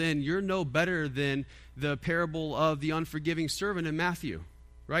 well, then you're no better than the parable of the unforgiving servant in Matthew.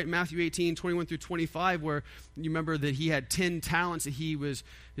 Right? Matthew 18:21 through 25, where you remember that he had 10 talents that he was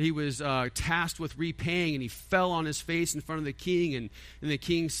tasked with repaying, and he fell on his face in front of the king, and the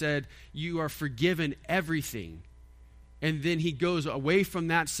king said, you are forgiven everything. And then he goes away from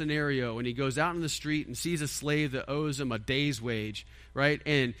that scenario, and he goes out in the street and sees a slave that owes him a day's wage, right?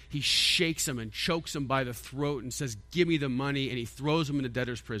 And he shakes him and chokes him by the throat and says, give me the money, and he throws him in a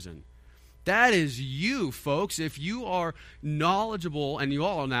debtor's prison. That is you, folks. If you are knowledgeable, and you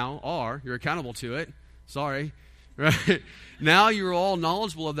all now are, you're accountable to it. Sorry. Right? Now you're all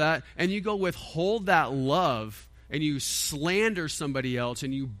knowledgeable of that, and you go withhold that love, and you slander somebody else,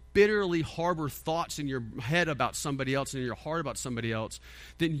 and you bitterly harbor thoughts in your head about somebody else and in your heart about somebody else,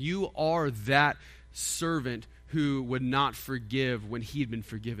 then you are that servant who would not forgive when he'd been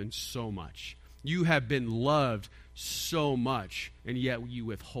forgiven so much. You have been loved so much, and yet you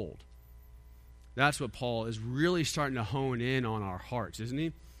withhold. That's what Paul is really starting to hone in on our hearts, isn't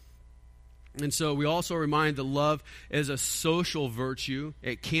he? And so we also remind that love is a social virtue.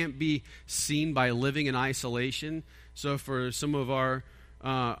 It can't be seen by living in isolation. So for some of our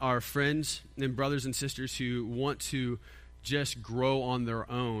friends and brothers and sisters who want to just grow on their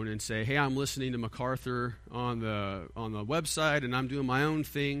own and say, hey, I'm listening to MacArthur on the website and I'm doing my own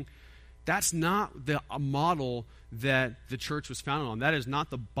thing, that's not a model that the church was founded on. That is not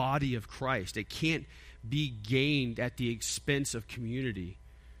the body of Christ. It can't be gained at the expense of community.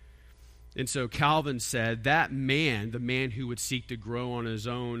 And so Calvin said that man, the man who would seek to grow on his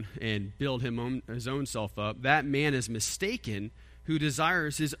own and build his own self up, that man is mistaken who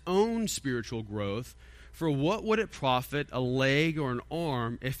desires his own spiritual growth. For what would it profit a leg or an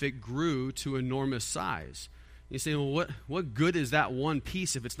arm if it grew to enormous size? You say, well, what good is that one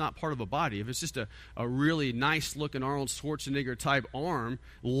piece if it's not part of a body? If it's just a really nice-looking Arnold Schwarzenegger-type arm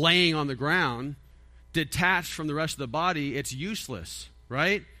laying on the ground, detached from the rest of the body, it's useless,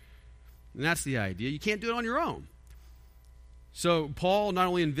 right? And that's the idea. You can't do it on your own. So Paul not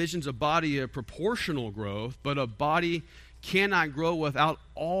only envisions a body of proportional growth, but a body cannot grow without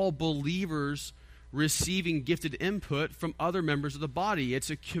all believers receiving gifted input from other members of the body. It's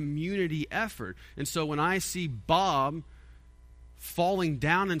a community effort. And so when I see Bob falling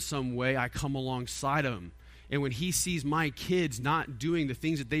down in some way, I come alongside him. And when he sees my kids not doing the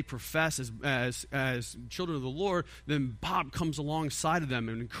things that they profess as children of the Lord, then Bob comes alongside of them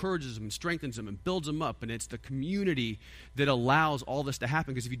and encourages them and strengthens them and builds them up. And it's the community that allows all this to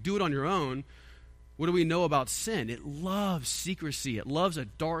happen. Because if you do it on your own, what do we know about sin? It loves secrecy. It loves a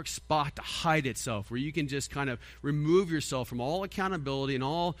dark spot to hide itself, where you can just kind of remove yourself from all accountability and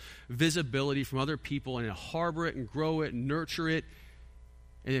all visibility from other people and harbor it and grow it and nurture it,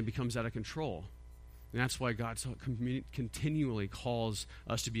 and it becomes out of control. And that's why God continually calls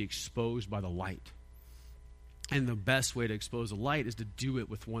us to be exposed by the light. And the best way to expose the light is to do it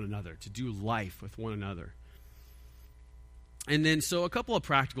with one another, to do life with one another. And then, so a couple of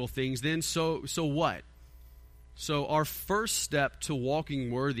practical things then. So what? So our first step to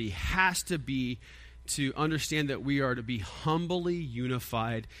walking worthy has to be to understand that we are to be humbly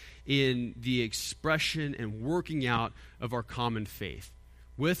unified in the expression and working out of our common faith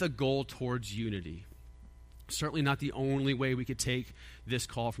with a goal towards unity. Certainly not the only way we could take this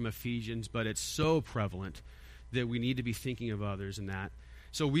call from Ephesians, but it's so prevalent that we need to be thinking of others in that.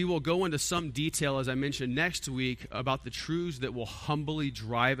 So we will go into some detail, as I mentioned, next week about the truths that will humbly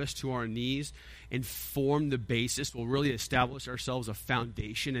drive us to our knees and form the basis. We'll really establish ourselves a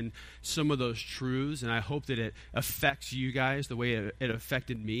foundation in some of those truths, and I hope that it affects you guys the way it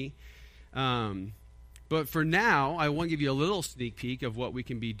affected me. But for now, I want to give you a little sneak peek of what we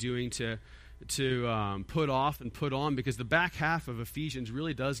can be doing to put off and put on, because the back half of Ephesians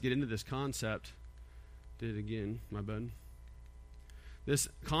really does get into this concept. Did it again, my bad. This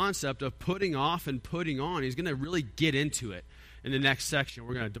concept of putting off and putting on. He's going to really get into it in the next section.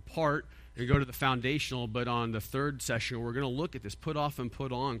 We're going to depart and go to the foundational, but on the third session, we're going to look at this put off and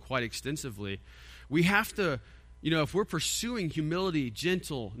put on quite extensively. We have to, if we're pursuing humility,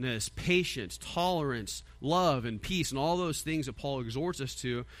 gentleness, patience, tolerance, love, and peace, and all those things that Paul exhorts us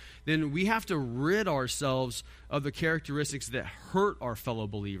to, then we have to rid ourselves of the characteristics that hurt our fellow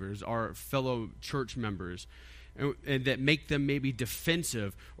believers, our fellow church members, and that make them maybe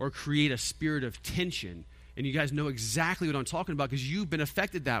defensive or create a spirit of tension. And you guys know exactly what I'm talking about because you've been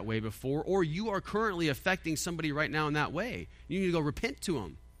affected that way before, or you are currently affecting somebody right now in that way. You need to go repent to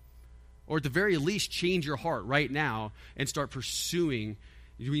them. Or at the very least, change your heart right now and start pursuing.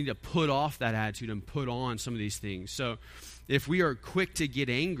 You need to put off that attitude and put on some of these things. So if we are quick to get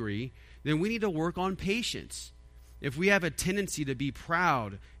angry, then we need to work on patience. If we have a tendency to be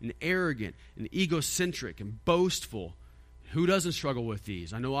proud and arrogant and egocentric and boastful, who doesn't struggle with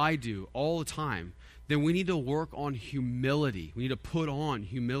these? I know I do all the time. Then we need to work on humility. We need to put on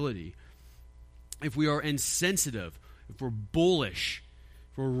humility. If we are insensitive, if we're bullish,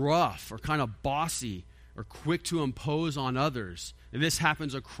 if we're rough or kind of bossy, or quick to impose on others, and this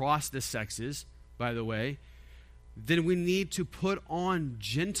happens across the sexes, by the way, then we need to put on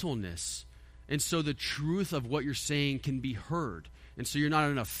gentleness. And so the truth of what you're saying can be heard. And so you're not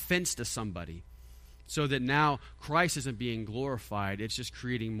an offense to somebody. So that now Christ isn't being glorified. It's just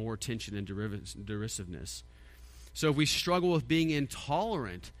creating more tension and derisiveness. So if we struggle with being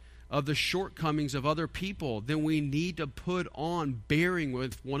intolerant of the shortcomings of other people, then we need to put on bearing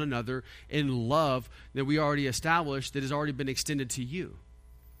with one another in love that we already established, that has already been extended to you.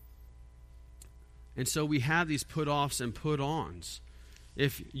 And so we have these put-offs and put-ons.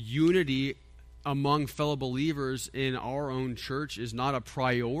 If unity among fellow believers in our own church is not a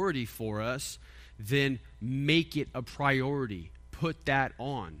priority for us, then make it a priority. Put that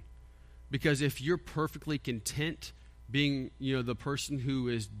on. Because if you're perfectly content being, the person who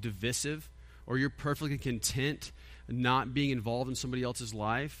is divisive, or you're perfectly content not being involved in somebody else's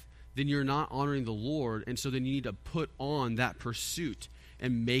life, then you're not honoring the Lord, and so then you need to put on that pursuit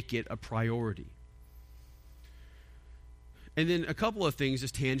and make it a priority. And then a couple of things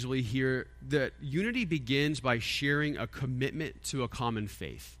just tangibly here, that unity begins by sharing a commitment to a common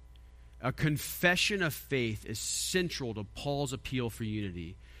faith. A confession of faith is central to Paul's appeal for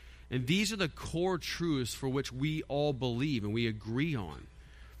unity. And these are the core truths for which we all believe and we agree on.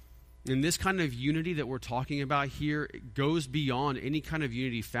 And this kind of unity that we're talking about here goes beyond any kind of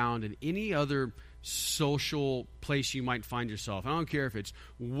unity found in any other social place you might find yourself. I don't care if it's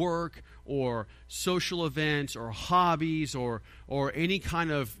work or social events or hobbies or any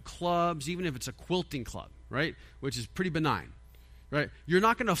kind of clubs, even if it's a quilting club, right? Which is pretty benign, right? You're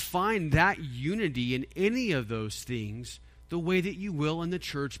not going to find that unity in any of those things the way that you will in the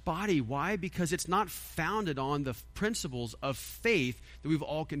church body. Why? Because it's not founded on the principles of faith that we've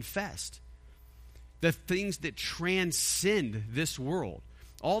all confessed. The things that transcend this world.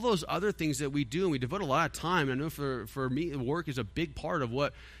 All those other things that we do, and we devote a lot of time. I know for me, work is a big part of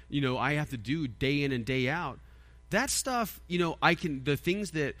what, I have to do day in and day out. That stuff, the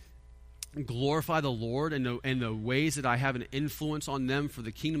things that glorify the Lord and the ways that I have an influence on them for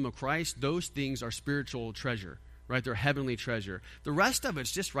the kingdom of Christ, those things are spiritual treasure, right? They're heavenly treasure. The rest of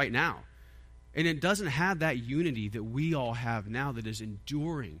it's just right now. And it doesn't have that unity that we all have now that is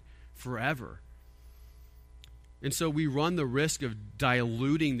enduring forever. And so we run the risk of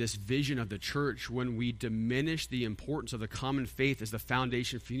diluting this vision of the church when we diminish the importance of the common faith as the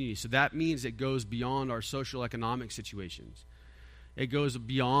foundation for unity. So that means it goes beyond our social economic situations. It goes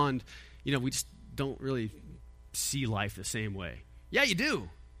beyond, we just don't really see life the same way. Yeah, you do.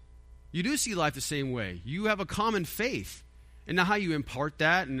 You do see life the same way. You have a common faith. And now how you impart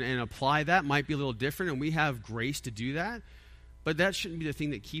that and apply that might be a little different, and we have grace to do that. But that shouldn't be the thing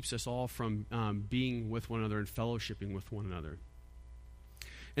that keeps us all from being with one another and fellowshipping with one another.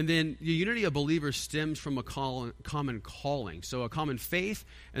 And then the unity of believers stems from a common calling. So a common faith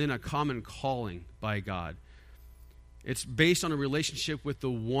and then a common calling by God. It's based on a relationship with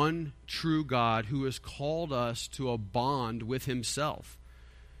the one true God who has called us to a bond with himself.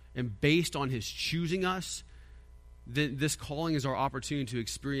 And based on his choosing us, this calling is our opportunity to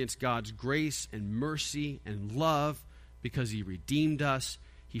experience God's grace and mercy and love, because he redeemed us,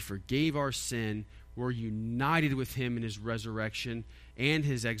 he forgave our sin, we're united with him in his resurrection and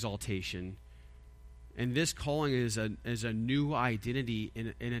his exaltation. And this calling is a new identity,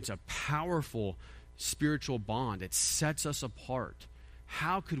 and it's a powerful spiritual bond. It sets us apart.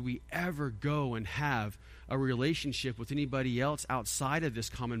 How could we ever go and have a relationship with anybody else outside of this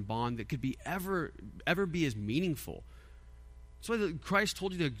common bond that could be ever be as meaningful? That's why Christ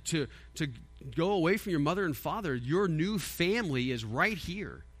told you to go away from your mother and father. Your new family is right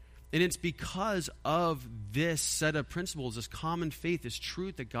here. And it's because of this set of principles, this common faith, this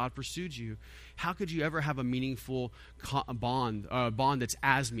truth that God pursued you. How could you ever have a meaningful bond that's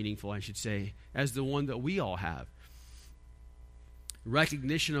as meaningful, I should say, as the one that we all have?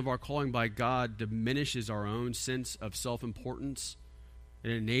 Recognition of our calling by God diminishes our own sense of self-importance. It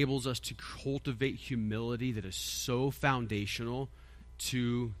enables us to cultivate humility that is so foundational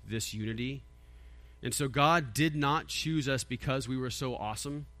to this unity. And so God did not choose us because we were so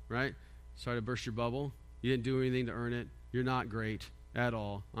awesome, right? Sorry to burst your bubble. You didn't do anything to earn it. You're not great at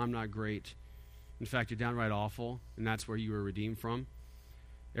all. I'm not great. In fact, you're downright awful, and that's where you were redeemed from.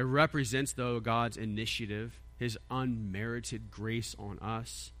 It represents, though, God's initiative, his unmerited grace on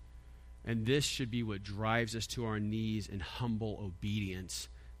us. And this should be what drives us to our knees in humble obedience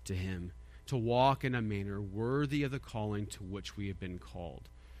to him, to walk in a manner worthy of the calling to which we have been called.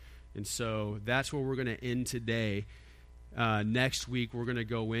 And so that's where we're going to end today. Next week, we're going to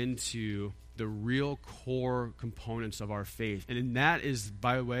go into the real core components of our faith. And that is,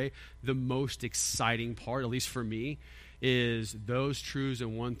 by the way, the most exciting part, at least for me, is those truths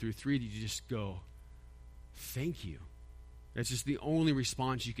in 1 through 3 that you just go, thank you. That's just the only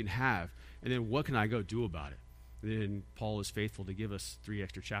response you can have. And then what can I go do about it? And then Paul is faithful to give us 3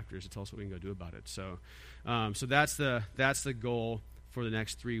 extra chapters to tell us what we can go do about it. So that's the goal for the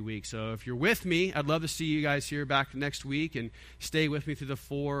next 3 weeks. So if you're with me, I'd love to see you guys here back next week and stay with me through the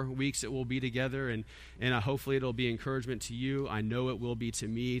 4 weeks that we'll be together. And hopefully it'll be encouragement to you. I know it will be to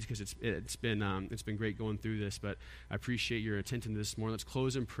me because it's been great going through this. But I appreciate your attention this morning. Let's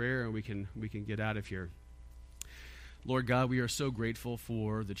close in prayer and we can get out of here. Lord God, we are so grateful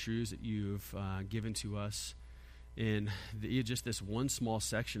for the truths that you've given to us in just this one small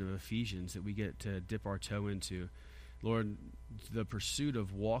section of Ephesians that we get to dip our toe into. Lord, the pursuit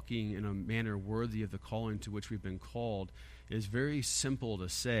of walking in a manner worthy of the calling to which we've been called is very simple to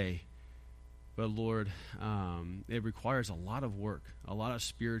say, but Lord, it requires a lot of work, a lot of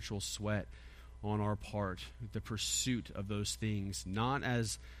spiritual sweat on our part, the pursuit of those things, not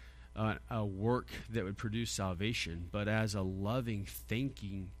as a work that would produce salvation, but as a loving,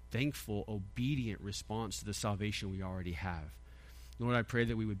 thankful, obedient response to the salvation we already have. Lord, I pray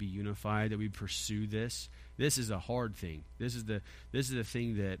that we would be unified, that we pursue this. This is a hard thing. This is the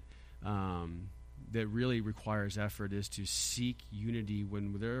thing that that really requires effort, is to seek unity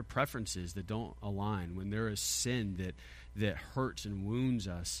when there are preferences that don't align, when there is sin that hurts and wounds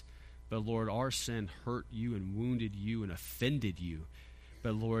us. But Lord, our sin hurt you and wounded you and offended you.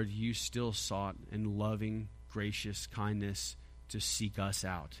 But Lord, you still sought in loving, gracious kindness to seek us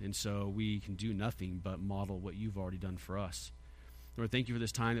out. And so we can do nothing but model what you've already done for us. Lord, thank you for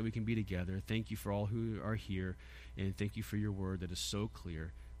this time that we can be together. Thank you for all who are here. And thank you for your word that is so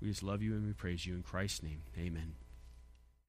clear. We just love you and we praise you in Christ's name. Amen.